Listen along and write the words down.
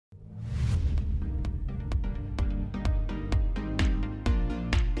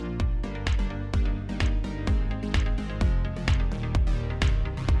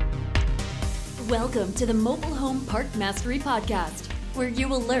Welcome to the Mobile Home Park Mastery Podcast, where you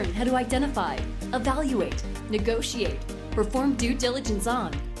will learn how to identify, evaluate, negotiate, perform due diligence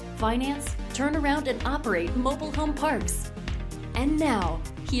on, finance, turn around, and operate mobile home parks. And now,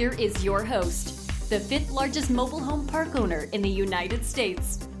 here is your host, the fifth largest mobile home park owner in the United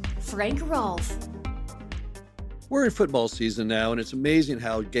States, Frank Rolfe. We're in football season now, and it's amazing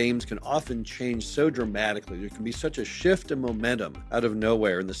how games can often change so dramatically. There can be such a shift in momentum out of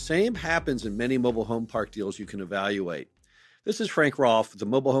nowhere, and the same happens in many mobile home park deals you can evaluate. This is Frank Rolfe with the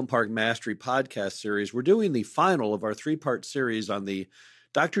Mobile Home Park Mastery podcast series. We're doing the final of our three-part series on the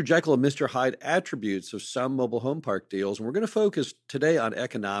Dr. Jekyll and Mr. Hyde attributes of some mobile home park deals, and we're going to focus today on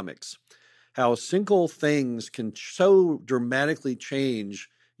economics, how single things can so dramatically change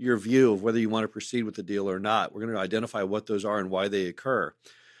your view of whether you want to proceed with the deal or not. We're going to identify what those are and why they occur.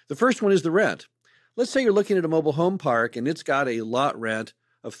 The first one is the rent. Let's say you're looking at a mobile home park and it's got a lot rent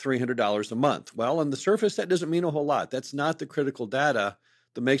of $300 a month. Well, on the surface, that doesn't mean a whole lot. That's not the critical data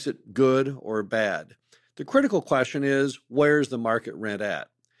that makes it good or bad. The critical question is, where's the market rent at?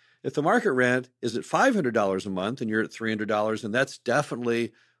 If the market rent is at $500 a month and you're at $300, then that's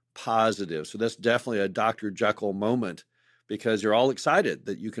definitely positive. So that's definitely a Dr. Jekyll moment, because you're all excited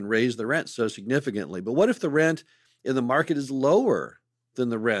that you can raise the rent so significantly. But what if the rent in the market is lower than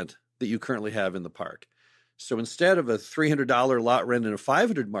the rent that you currently have in the park? So instead of a $300 lot rent in a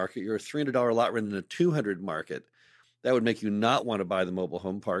 $500 market, you're a $300 lot rent in a $200 market. That would make you not want to buy the mobile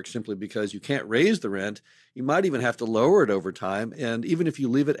home park simply because you can't raise the rent. You might even have to lower it over time. And even if you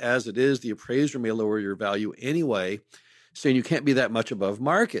leave it as it is, the appraiser may lower your value anyway, saying you can't be that much above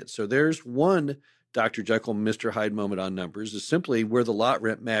market. So there's one Dr. Jekyll, Mr. Hyde moment on numbers, is simply where the lot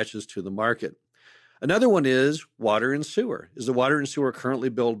rent matches to the market. Another one is water and sewer. Is the water and sewer currently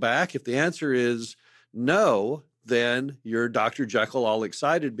billed back? If the answer is no, then you're Dr. Jekyll all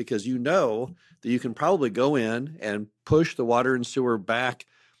excited because you know that you can probably go in and push the water and sewer back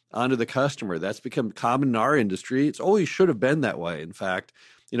onto the customer. That's become common in our industry. It's always should have been that way, in fact.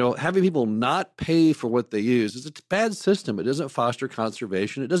 Having people not pay for what they use is a bad system. It doesn't foster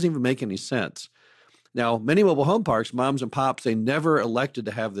conservation. It doesn't even make any sense. Now, many mobile home parks, moms and pops, they never elected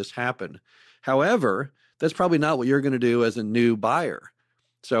to have this happen. However, that's probably not what you're going to do as a new buyer.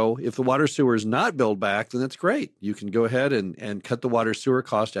 So if the water sewer is not billed back, then that's great. You can go ahead and cut the water sewer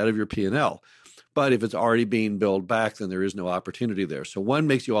cost out of your P&L. But if it's already being billed back, then there is no opportunity there. So one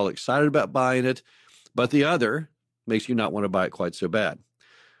makes you all excited about buying it, but the other makes you not want to buy it quite so bad.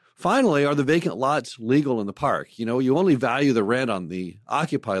 Finally, are the vacant lots legal in the park? You only value the rent on the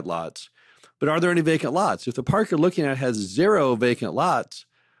occupied lots. But are there any vacant lots? If the park you're looking at has 0 vacant lots,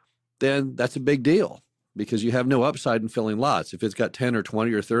 then that's a big deal because you have no upside in filling lots. If it's got 10 or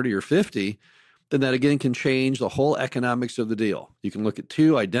 20 or 30 or 50, then that again can change the whole economics of the deal. You can look at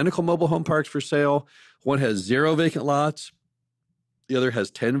 2 identical mobile home parks for sale. One has 0 vacant lots. The other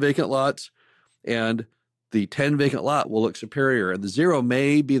has 10 vacant lots. And the 10 vacant lot will look superior. And the 0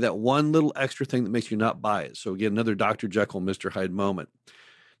 may be that one little extra thing that makes you not buy it. So again, another Dr. Jekyll, Mr. Hyde moment.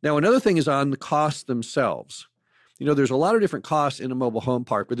 Now, another thing is on the costs themselves. There's a lot of different costs in a mobile home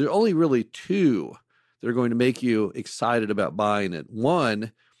park, but there are only really 2 that are going to make you excited about buying it.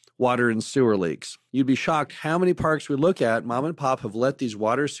 One, water and sewer leaks. You'd be shocked how many parks we look at, mom and pop have let these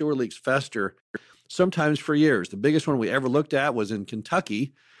water sewer leaks fester, sometimes for years. The biggest one we ever looked at was in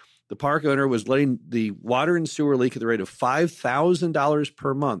Kentucky. The park owner was letting the water and sewer leak at the rate of $5,000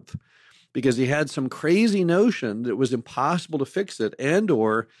 per month, because he had some crazy notion that it was impossible to fix it, and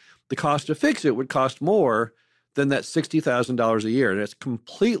or the cost to fix it would cost more than that $60,000 a year. And it's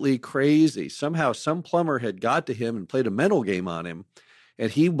completely crazy. Somehow some plumber had got to him and played a mental game on him,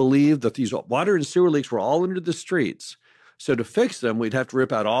 and he believed that these water and sewer leaks were all into the streets. So to fix them, we'd have to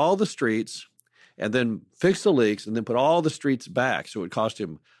rip out all the streets and then fix the leaks and then put all the streets back. So it would cost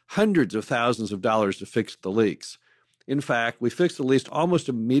him hundreds of thousands of dollars to fix the leaks. In fact, we fixed the leaks almost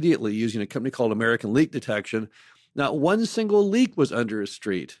immediately using a company called American Leak Detection. Not one single leak was under his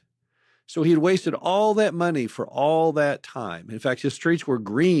street. So he had wasted all that money for all that time. In fact, his streets were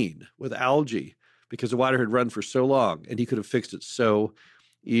green with algae because the water had run for so long, and he could have fixed it so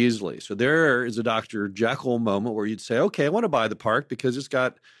easily. So there is a Dr. Jekyll moment where you'd say, okay, I want to buy the park because it's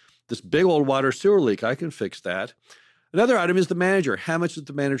got this big old water sewer leak. I can fix that. Another item is the manager. How much is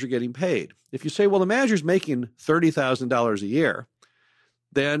the manager getting paid? If you say, well, the manager's making $30,000 a year,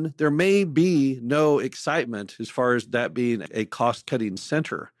 then there may be no excitement as far as that being a cost-cutting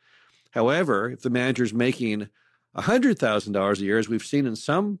center. However, if the manager's making $100,000 a year, as we've seen in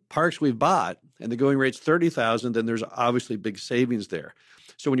some parks we've bought, and the going rate's $30,000, then there's obviously big savings there.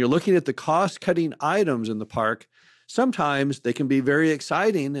 So when you're looking at the cost-cutting items in the park, Sometimes they can be very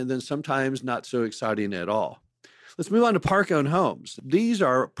exciting, and then sometimes not so exciting at all. Let's move on to park-owned homes. These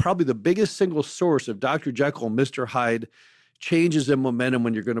are probably the biggest single source of Dr. Jekyll and Mr. Hyde changes in momentum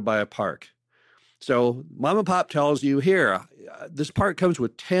when you're going to buy a park. So mom and pop tells you, here, this park comes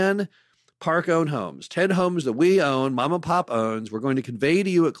with 10 park-owned homes, 10 homes that we own, mom and pop owns. We're going to convey to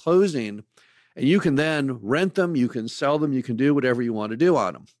you at closing, and you can then rent them, you can sell them, you can do whatever you want to do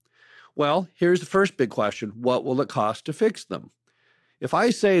on them. Well, here's the first big question. What will it cost to fix them? If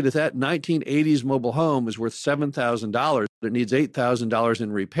I say that 1980s mobile home is worth $7,000, it needs $8,000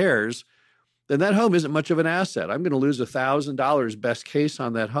 in repairs, then that home isn't much of an asset. I'm going to lose $1,000 best case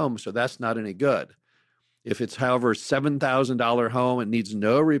on that home, so that's not any good. If it's, however, a $7,000 home and needs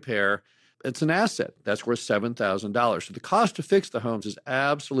no repair, it's an asset. That's worth $7,000. So the cost to fix the homes is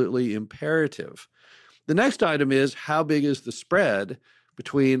absolutely imperative. The next item is, how big is the spread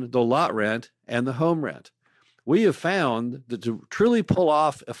between the lot rent and the home rent? We have found that to truly pull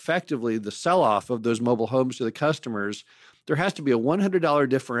off effectively the sell-off of those mobile homes to the customers, there has to be a $100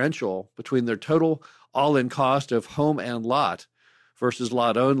 differential between their total all-in cost of home and lot versus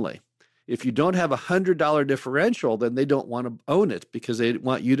lot only. If you don't have a $100 differential, then they don't want to own it because they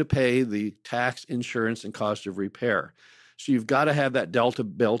want you to pay the tax, insurance, and cost of repair. So you've got to have that delta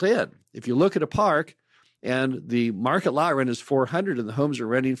built in. If you look at a park and the market lot rent is $400 and the homes are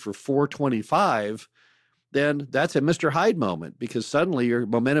renting for $425, then that's a Mr. Hyde moment because suddenly your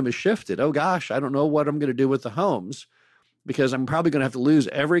momentum is shifted. Oh gosh, I don't know what I'm going to do with the homes because I'm probably going to have to lose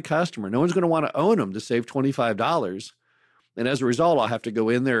every customer. No one's going to want to own them to save $25. And as a result, I'll have to go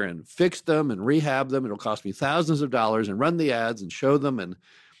in there and fix them and rehab them. It'll cost me thousands of dollars and run the ads and show them. And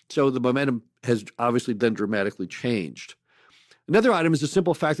so the momentum has obviously then dramatically changed. Another item is the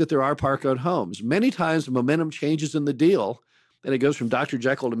simple fact that there are park-owned homes. Many times the momentum changes in the deal and it goes from Dr.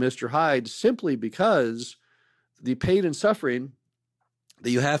 Jekyll to Mr. Hyde simply because the pain and suffering that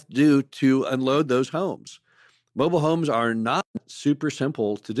you have to do to unload those homes. Mobile homes are not super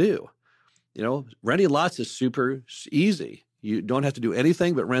simple to do. You know, renting lots is super easy. You don't have to do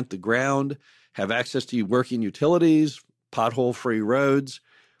anything but rent the ground, have access to working utilities, pothole-free roads,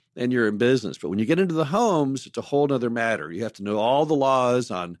 and you're in business. But when you get into the homes, it's a whole other matter. You have to know all the laws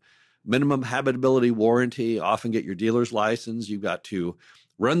on minimum habitability warranty, often get your dealer's license. You've got to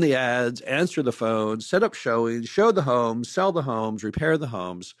run the ads, answer the phone, set up showings, show the homes, sell the homes, repair the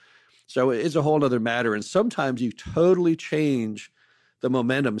homes. So it's a whole other matter. And sometimes you totally change the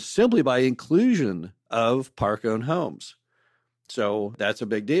momentum simply by inclusion of park-owned homes. So that's a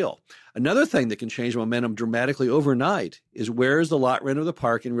big deal. Another thing that can change momentum dramatically overnight is where is the lot rent of the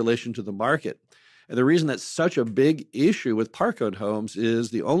park in relation to the market? And the reason that's such a big issue with park-owned homes is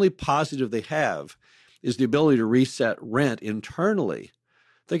the only positive they have is the ability to reset rent internally.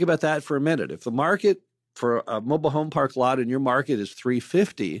 Think about that for a minute. If the market for a mobile home park lot in your market is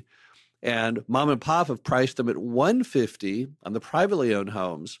 $350 and mom and pop have priced them at $150 on the privately owned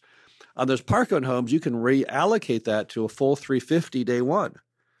homes, on those park-owned homes, you can reallocate that to a full $350 day one.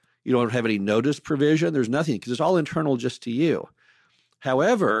 You don't have any notice provision. There's nothing because it's all internal just to you.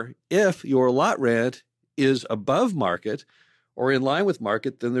 However, if your lot rent is above market or in line with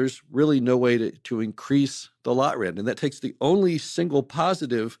market, then there's really no way to increase the lot rent. And that takes the only single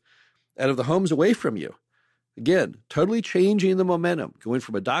positive out of the homes away from you. Again, totally changing the momentum, going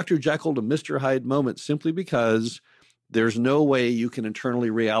from a Dr. Jekyll to Mr. Hyde moment simply because there's no way you can internally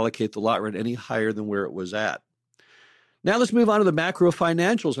reallocate the lot rent any higher than where it was at. Now let's move on to the macro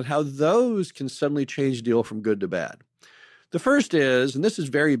financials and how those can suddenly change the deal from good to bad. The first is, and this is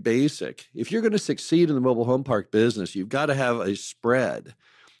very basic, if you're going to succeed in the mobile home park business, you've got to have a spread.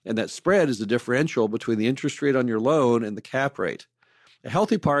 And that spread is the differential between the interest rate on your loan and the cap rate. A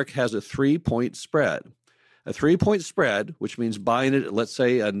healthy park has a 3-point spread. A 3-point spread, which means buying it at, let's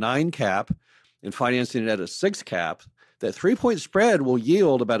say, a 9 cap and financing it at a 6 cap, that 3-point spread will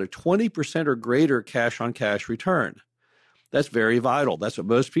yield about a 20% or greater cash-on-cash return. That's very vital. That's what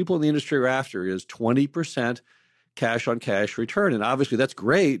most people in the industry are after is 20% cash-on-cash return. And obviously that's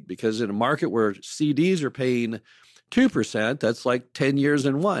great because in a market where CDs are paying 2%, that's like 10 years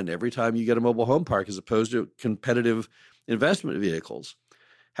in one every time you get a mobile home park as opposed to competitive investment vehicles.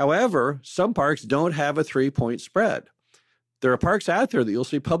 However, some parks don't have a 3-point spread. There are parks out there that you'll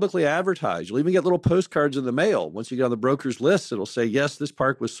see publicly advertised. You'll even get little postcards in the mail. Once you get on the broker's list, it'll say, yes, this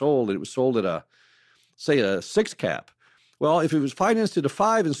park was sold, and it was sold at a 6 cap. Well, if it was financed at a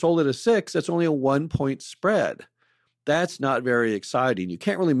 5 and sold at a 6, that's only a 1-point spread. That's not very exciting. You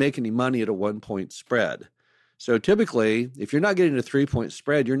can't really make any money at a 1-point spread. So typically, if you're not getting a 3-point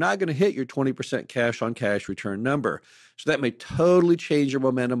spread, you're not going to hit your 20% cash-on-cash return number. So that may totally change your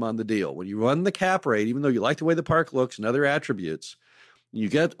momentum on the deal. When you run the cap rate, even though you like the way the park looks and other attributes, you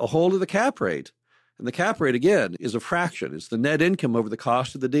get a hold of the cap rate. And the cap rate, again, is a fraction. It's the net income over the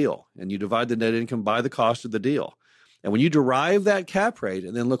cost of the deal. And you divide the net income by the cost of the deal. And when you derive that cap rate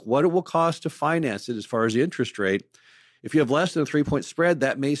and then look what it will cost to finance it as far as the interest rate, if you have less than a 3-point spread,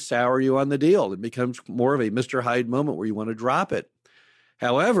 that may sour you on the deal. It becomes more of a Mr. Hyde moment where you want to drop it.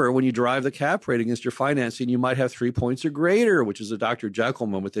 However, when you derive the cap rate against your financing, you might have 3 points or greater, which is a Dr. Jekyll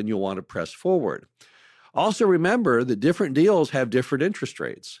moment, then you'll want to press forward. Also remember that different deals have different interest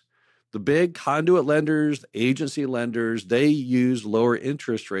rates. The big conduit lenders, the agency lenders, they use lower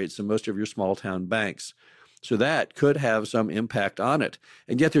interest rates than most of your small town banks. So that could have some impact on it.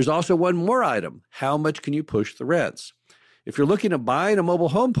 And yet there's also one more item. How much can you push the rents? If you're looking at buying a mobile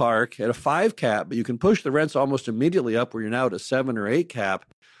home park at a 5 cap, but you can push the rents almost immediately up where you're now at a 7 or 8 cap,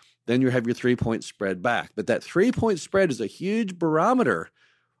 then you have your 3-point spread back. But that 3-point spread is a huge barometer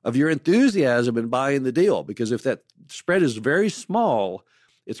of your enthusiasm in buying the deal, because if that spread is very small,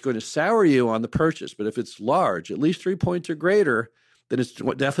 it's going to sour you on the purchase. But if it's large, at least 3 points or greater, then it's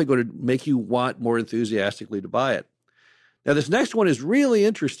definitely going to make you want more enthusiastically to buy it. Now, this next one is really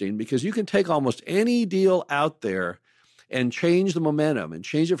interesting because you can take almost any deal out there and change the momentum and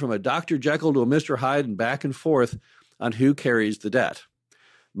change it from a Dr. Jekyll to a Mr. Hyde and back and forth on who carries the debt.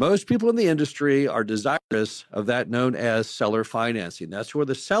 Most people in the industry are desirous of that known as seller financing. That's where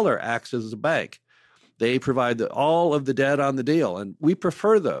the seller acts as a bank. They provide all of the debt on the deal, and we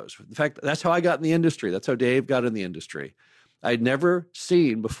prefer those. In fact, that's how I got in the industry. That's how Dave got in the industry. I'd never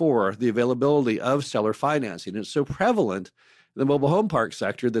seen before the availability of seller financing. It's so prevalent in the mobile home park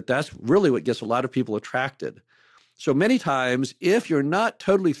sector that that's really what gets a lot of people attracted. So many times, if you're not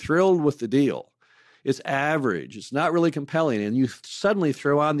totally thrilled with the deal, it's average, it's not really compelling, and you suddenly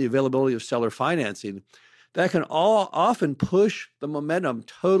throw on the availability of seller financing, that can often push the momentum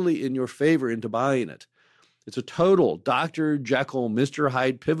totally in your favor into buying it. It's a total Dr. Jekyll, Mr.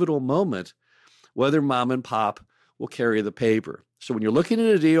 Hyde pivotal moment, whether mom and pop will carry the paper. So when you're looking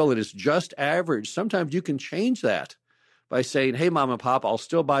at a deal and it's just average, sometimes you can change that by saying, hey, mom and pop, I'll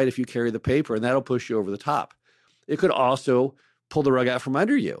still buy it if you carry the paper, and that'll push you over the top. It could also pull the rug out from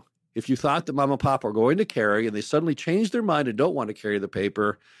under you. If you thought that mom and pop are going to carry and they suddenly change their mind and don't want to carry the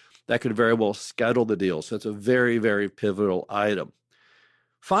paper, that could very well scuttle the deal. So it's a very, very pivotal item.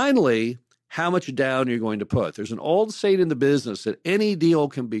 Finally, how much down you're going to put. There's an old saying in the business that any deal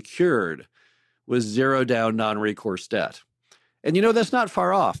can be cured with zero down non-recourse debt. And that's not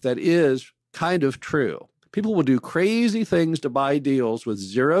far off. That is kind of true. People will do crazy things to buy deals with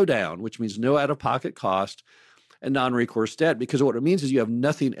zero down, which means no out-of-pocket cost, and non-recourse debt, because what it means is you have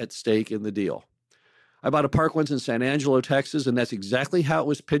nothing at stake in the deal. I bought a park once in San Angelo, Texas, and that's exactly how it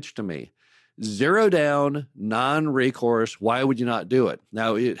was pitched to me. Zero down, non-recourse, why would you not do it?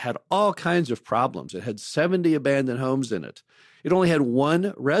 Now, it had all kinds of problems. It had 70 abandoned homes in it. It only had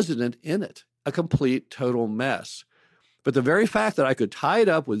one resident in it, a complete, total mess. But the very fact that I could tie it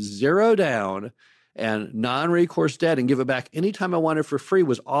up with zero down and non-recourse debt and give it back anytime I wanted for free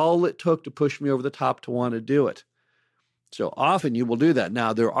was all it took to push me over the top to want to do it. So often you will do that.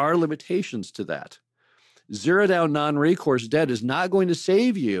 Now, there are limitations to that. Zero down non-recourse debt is not going to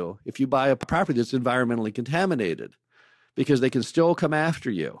save you if you buy a property that's environmentally contaminated, because they can still come after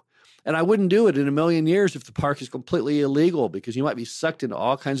you. And I wouldn't do it in a million years if the park is completely illegal, because you might be sucked into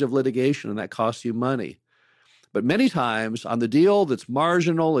all kinds of litigation and that costs you money. But many times on the deal that's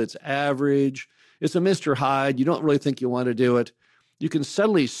marginal, it's average, it's a Mr. Hyde, you don't really think you want to do it, you can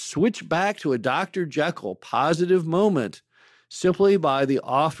suddenly switch back to a Dr. Jekyll positive moment simply by the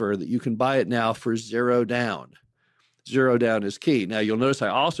offer that you can buy it now for zero down. Zero down is key. Now, you'll notice I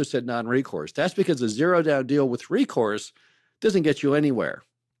also said non-recourse. That's because a zero down deal with recourse doesn't get you anywhere.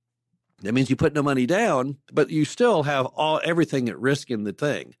 That means you put no money down, but you still have everything at risk in the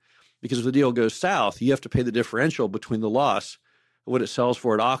thing. Because if the deal goes south, you have to pay the differential between the loss of what it sells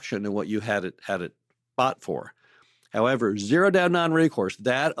for at auction and what you had it bought for. However, zero down non-recourse,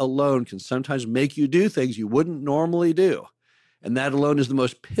 that alone can sometimes make you do things you wouldn't normally do. And that alone is the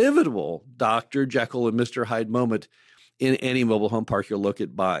most pivotal Dr. Jekyll and Mr. Hyde moment in any mobile home park you'll look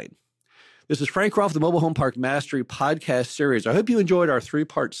at buying. This is Frank Rolfe, the Mobile Home Park Mastery podcast series. I hope you enjoyed our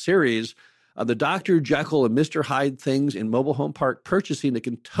 3-part series on the Dr. Jekyll and Mr. Hyde things in mobile home park purchasing that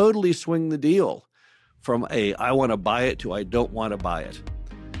can totally swing the deal from I want to buy it to I don't want to buy it.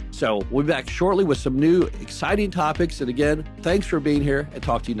 So we'll be back shortly with some new exciting topics. And again, thanks for being here, and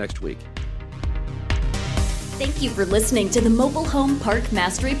talk to you next week. Thank you for listening to the Mobile Home Park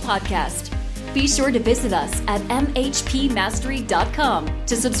Mastery Podcast. Be sure to visit us at mhpmastery.com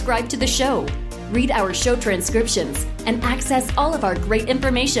to subscribe to the show, read our show transcriptions, and access all of our great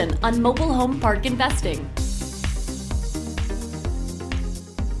information on mobile home park investing.